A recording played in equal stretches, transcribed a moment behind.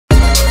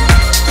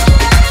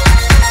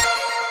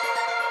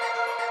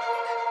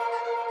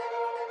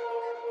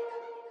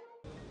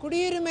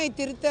குடியுரிமை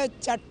திருத்த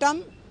சட்டம்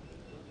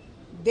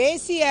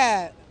தேசிய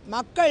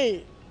மக்கள்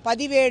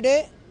பதிவேடு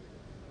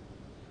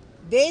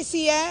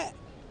தேசிய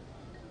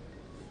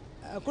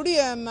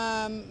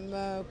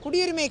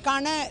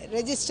குடியுரிமைக்கான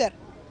ரெஜிஸ்டர்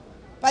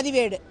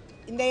பதிவேடு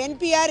இந்த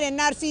NPR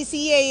NRC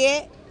CAA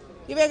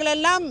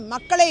இவைகளெல்லாம்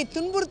மக்களை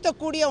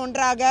துன்புறுத்தக்கூடிய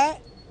ஒன்றாக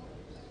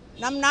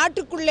நம்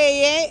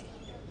நாட்டுக்குள்ளேயே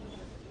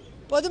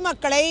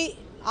பொதுமக்களை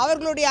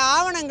அவர்களுடைய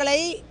ஆவணங்களை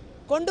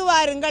கொண்டு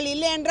வாருங்கள்,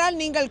 இல்லை என்றால்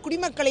நீங்கள்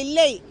குடிமக்கள்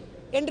இல்லை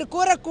என்று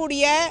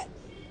கூறக்கூடிய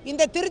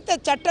இந்த திருத்த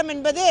சட்டம்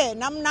என்பது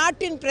நம்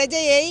நாட்டின்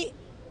பிரஜையை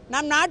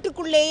நம்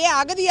நாட்டுக்குள்ளேயே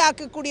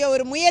அகதியாக்கக்கூடிய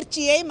ஒரு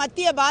முயற்சியை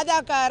மத்திய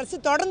பாஜக அரசு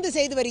தொடர்ந்து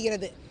செய்து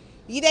வருகிறது.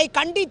 இதை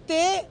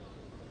கண்டித்து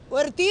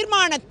ஒரு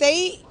தீர்மானத்தை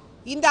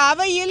இந்த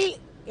அவையில்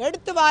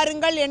எடுத்து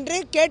வாருங்கள் என்று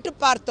கேட்டு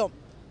பார்த்தோம்.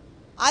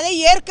 அதை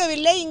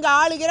ஏற்கவில்லை இங்கு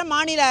ஆளுகிற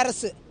மாநில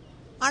அரசு.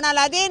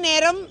 ஆனால் அதே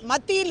நேரம்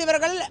மத்தியில்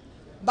இவர்கள்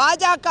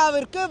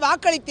பாஜகவிற்கு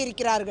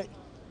வாக்களித்திருக்கிறார்கள்.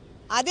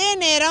 அதே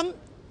நேரம்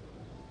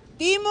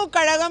திமுக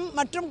கழகம்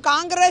மற்றும்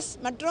காங்கிரஸ்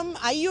மற்றும்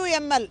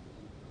IUML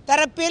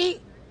தரப்பில்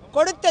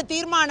கொடுத்த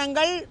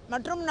தீர்மானங்கள்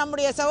மற்றும்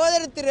நம்முடைய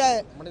சகோதரர் திரு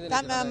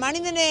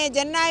மனிதநேய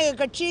ஜனநாயக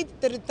கட்சி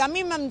திரு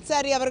தமீம்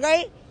அன்சாரி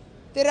அவர்கள்,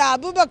 திரு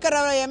அபுபக்கர்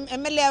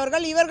MLA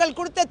அவர்கள் இவர்கள்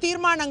கொடுத்த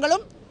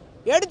தீர்மானங்களும்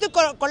எடுத்து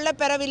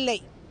கொள்ளப்பெறவில்லை.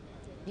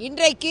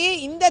 இன்றைக்கு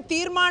இந்த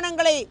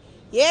தீர்மானங்களை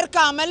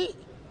ஏற்காமல்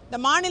இந்த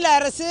மாநில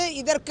அரசு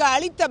இதற்கு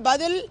அளித்த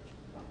பதில்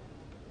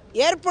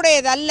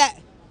ஏற்புடையதல்ல.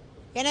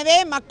 எனவே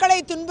மக்களை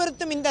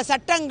துன்புறுத்தும் இந்த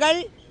சட்டங்கள்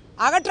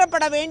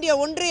அகற்றப்பட வேண்டிய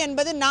ஒன்று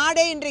என்பது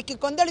நாடே இன்றைக்கு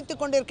கொந்தளித்து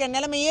கொண்டிருக்கிற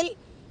நிலைமையில்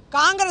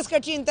காங்கிரஸ்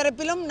கட்சியின்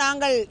தரப்பிலும்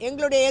நாங்கள்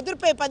எங்களுடைய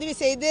எதிர்ப்பை பதிவு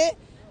செய்து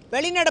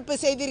வெளிநடப்பு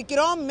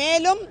செய்திருக்கிறோம்.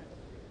 மேலும்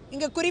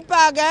இங்கு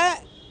குறிப்பாக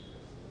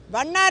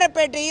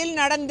வண்ணாரப்பேட்டையில்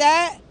நடந்த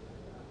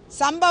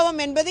சம்பவம்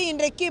என்பது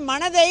இன்றைக்கு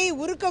மனதை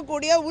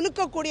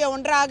உலுக்கக்கூடிய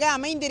ஒன்றாக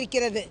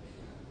அமைந்திருக்கிறது.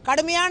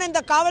 கடுமையான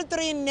இந்த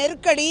காவல்துறையின்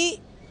நெருக்கடி,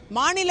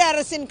 மாநில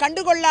அரசின்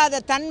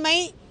கண்டுகொள்ளாத தன்மை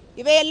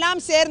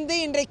இவையெல்லாம் சேர்ந்து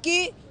இன்றைக்கு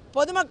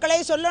பொதுமக்களை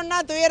சொல்லொன்னா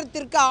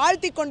துயரத்திற்கு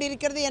ஆழ்த்தி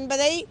கொண்டிருக்கிறது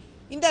என்பதை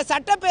இந்த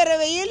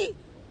சட்டப்பேரவையில்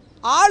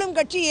ஆளும்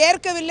கட்சி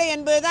ஏற்கவில்லை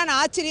என்பதுதான்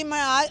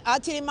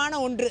ஆச்சரியமான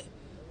ஒன்று.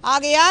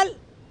 ஆகையால்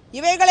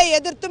இவைகளை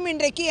எதிர்த்தும்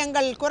இன்றைக்கு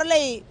எங்கள்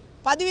குரலை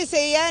பதிவு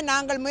செய்ய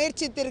நாங்கள்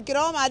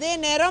முயற்சித்திருக்கிறோம். அதே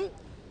நேரம்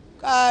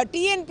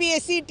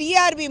TNPSC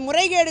TRB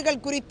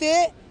முறைகேடுகள் குறித்து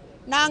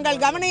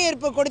நாங்கள் கவன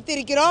ஈர்ப்பு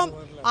கொடுத்திருக்கிறோம்.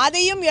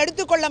 அதையும்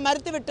எடுத்துக்கொள்ள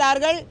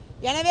மறுத்துவிட்டார்கள்.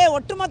 எனவே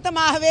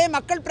ஒட்டுமொத்தமாகவே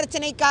மக்கள்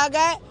பிரச்சனைக்காக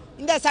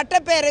இந்த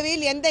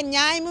சட்டப்பேரவையில் எந்த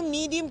நியாயமும்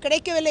நீதியும்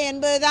கிடைக்கவில்லை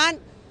என்பதுதான்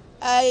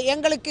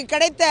எங்களுக்கு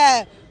கிடைத்த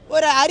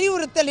ஒரு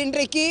அறிவுறுத்தல்.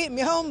 இன்றைக்கு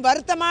மிகவும்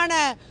வருத்தமான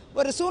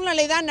ஒரு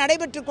சூழ்நிலை தான்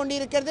நடைபெற்று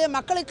கொண்டிருக்கிறது.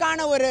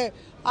 மக்களுக்கான ஒரு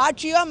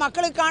ஆட்சியோ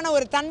மக்களுக்கான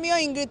ஒரு தன்மையோ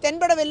இங்கு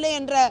தென்படவில்லை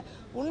என்ற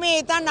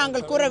உண்மையைத்தான்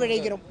நாங்கள் கூற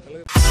விழைகிறோம்.